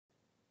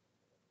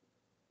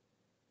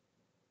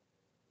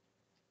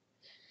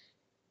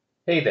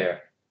Hey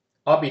there,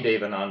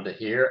 Abhidevananda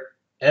here,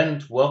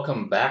 and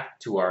welcome back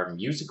to our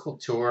musical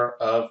tour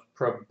of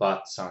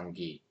Prabhat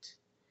Samgiita.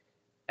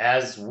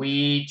 As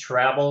we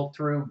travel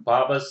through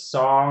Baba's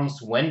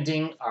songs,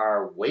 wending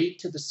our way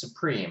to the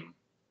Supreme,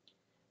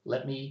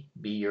 let me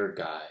be your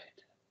guide.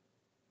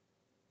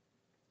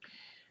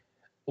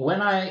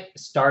 When I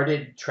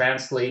started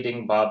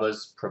translating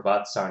Baba's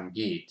Prabhat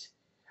Samgiita,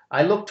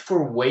 I looked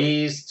for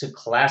ways to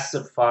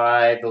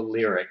classify the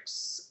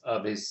lyrics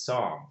of his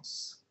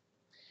songs.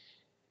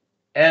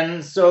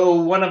 And so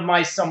one of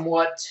my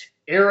somewhat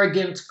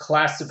arrogant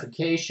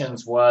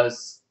classifications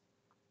was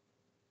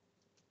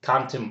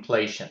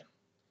contemplation.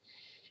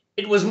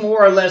 It was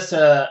more or less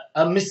a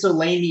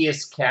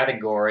miscellaneous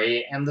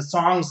category, and the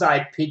songs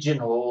I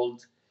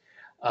pigeonholed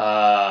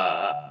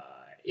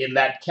in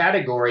that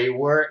category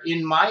were,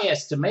 in my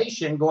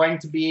estimation, going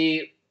to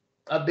be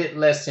a bit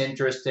less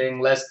interesting,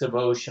 less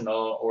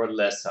devotional, or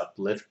less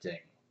uplifting.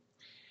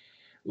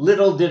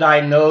 Little did I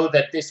know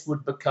that this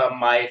would become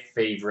my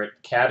favorite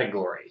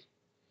category.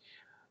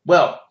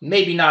 Well,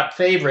 maybe not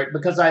favorite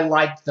because I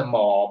liked them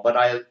all, but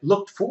I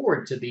looked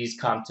forward to these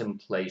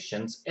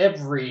contemplations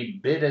every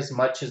bit as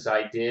much as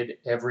I did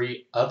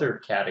every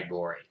other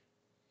category.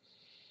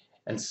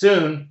 And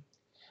soon,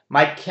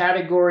 my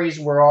categories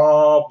were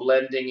all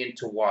blending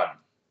into one.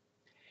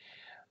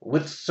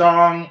 With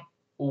song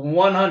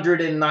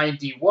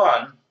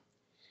 191,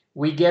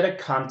 we get a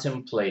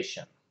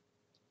contemplation.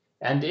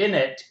 And in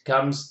it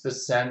comes the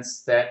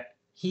sense that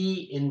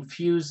he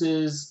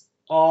infuses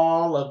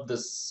all of the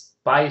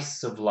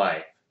spice of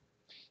life.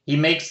 He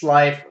makes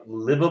life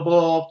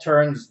livable,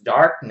 turns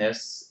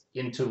darkness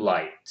into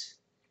light.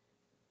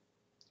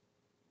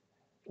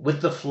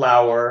 With the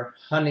flower,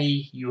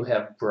 honey you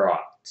have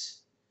brought.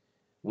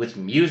 With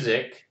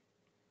music,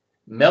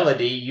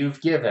 melody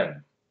you've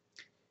given.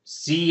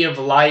 Sea of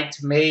light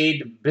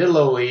made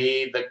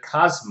billowy, the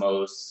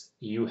cosmos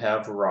you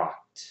have wrought.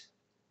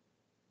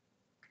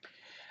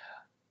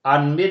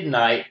 On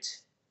midnight,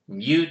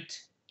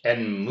 mute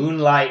and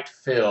moonlight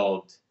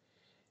filled,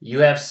 you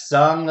have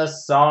sung a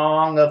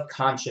song of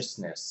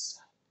consciousness.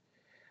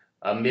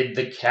 Amid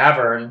the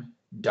cavern,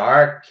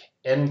 dark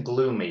and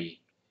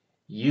gloomy,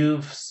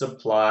 you've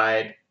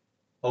supplied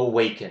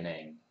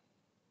awakening.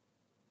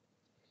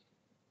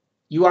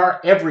 You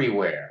are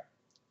everywhere,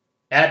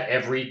 at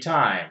every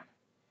time.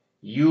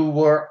 You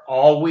were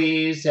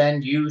always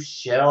and you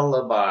shall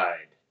abide.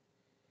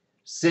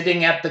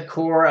 Sitting at the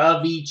core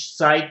of each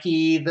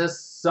psyche, the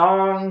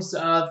songs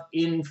of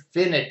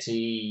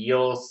infinity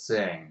you'll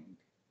sing.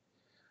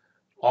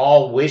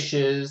 All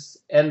wishes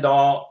and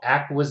all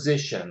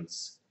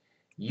acquisitions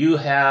you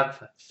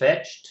have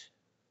fetched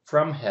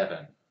from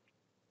heaven.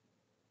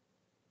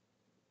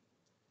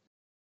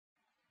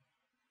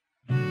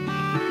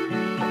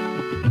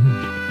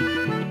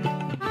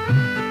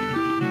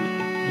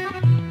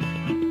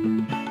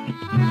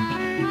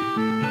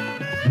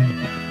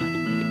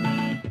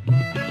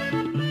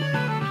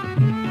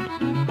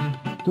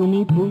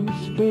 তুমি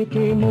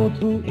পুষ্পেতে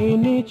মধু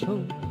এনেছো,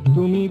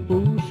 তুমি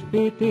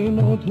পুষ্পেতে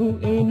মধু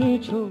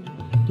এনেছো,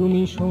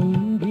 তুমি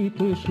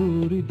সঙ্গীতে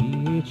সুর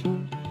দিয়েছো,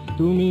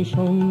 তুমি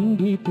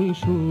সঙ্গীতে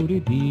সুর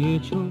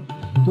দিয়েছো,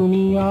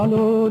 তুমি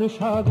আলোর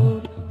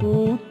সাগর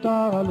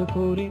উত্তাল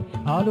করে,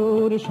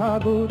 আলোর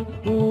সাগর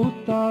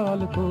উত্তাল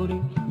করে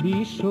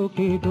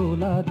বিশ্বকে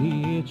দোলা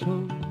দিয়েছো,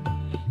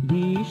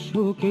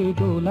 বিশ্বকে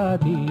দোলা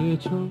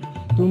দিয়েছো,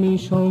 তুমি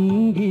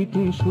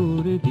সঙ্গীতে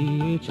সুর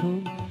দিয়েছো,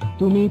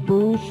 তুমি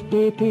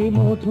পুষ্পেতে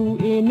মধু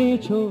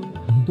এনেছো,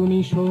 তুমি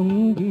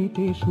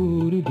সঙ্গীতে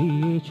সুর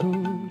দিয়েছো।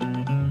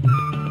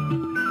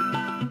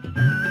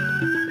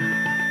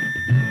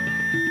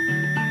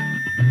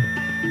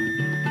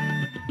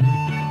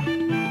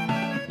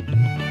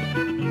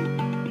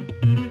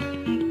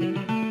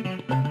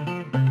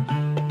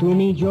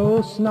 তুমি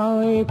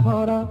জ্যোৎস্নায়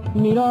ভরা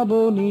নীরব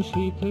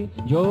নিশীথে,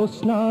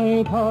 জ্যোৎস্নায়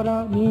ভরা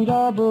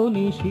নীরব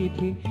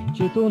নিশীথে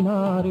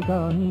চেতনার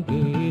গান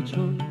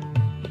গেয়েছো,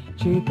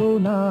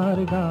 চেতনার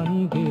গান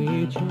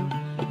গেয়েছো,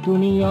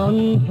 তুমি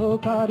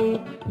অন্ধকারের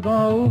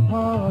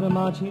গহ্বর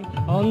মাঝে,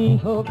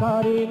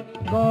 অন্ধকারের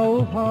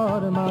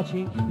গহ্বর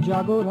মাঝে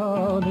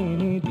জাগরণ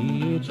এনে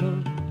দিয়েছো,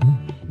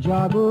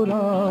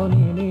 জাগরণ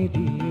এনে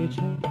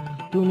দিয়েছো,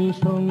 তুমি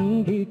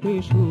সঙ্গীতে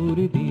সুর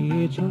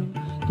দিয়েছো,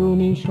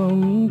 তুমি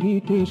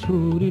সঙ্গীতে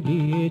সুর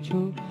দিয়েছো,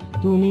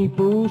 তুমি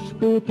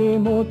পুষ্পেতে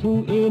মধু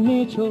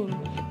এনেছো,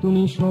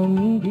 তুমি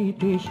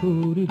সঙ্গীতে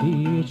সুর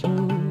দিয়েছো।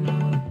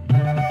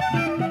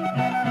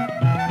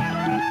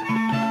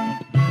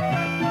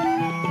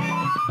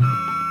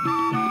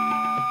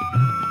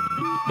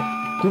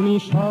 তুমি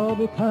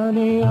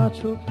সবখানে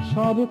আছো,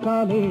 সব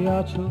কালে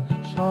আছো,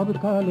 সব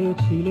কালে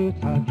ছিলে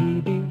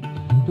থাকিবে,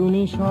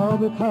 তুমি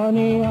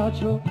সবখানে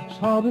আছো,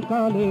 সব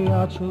কালে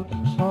আছো,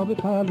 সব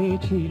কালে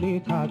ছিলে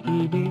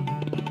থাকিবে,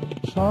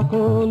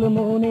 সকল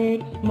মনের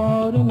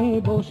মর্মে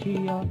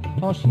বসিয়া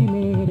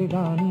অসীমের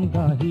গান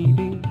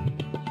গাহিবে,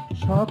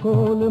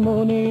 সকল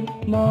মনের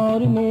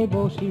মর্মে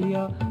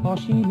বসিয়া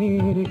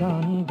অসীমের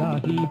গান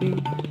গাহিবে।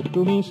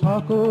 তুমি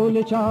সকল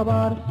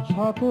চাবার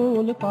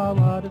সকল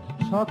পাওয়ার,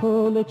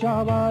 সকল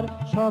চাবার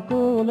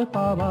সকল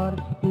পাওয়ার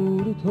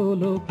ঊর্ধ্ব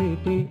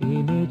লোকেতে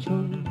এনেছো,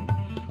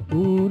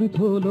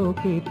 ঊর্ধ্ব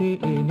লোকেতে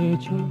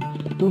এনেছো।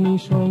 তুমি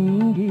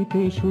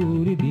সঙ্গীতে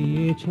সুর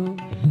দিয়েছো,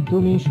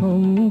 তুমি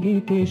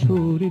সঙ্গীতে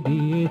সুর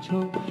দিয়েছো।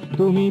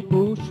 তুমি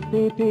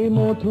পুষ্পেতে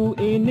মধু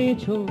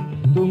এনেছো,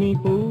 তুমি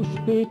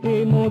পুষ্পেতে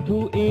মধু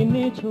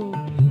এনেছো।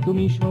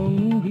 তুমি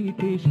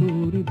সঙ্গীতে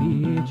সুর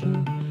দিয়েছো,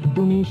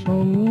 তুমি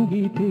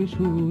সঙ্গীতে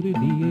সুর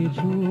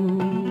দিয়েছো।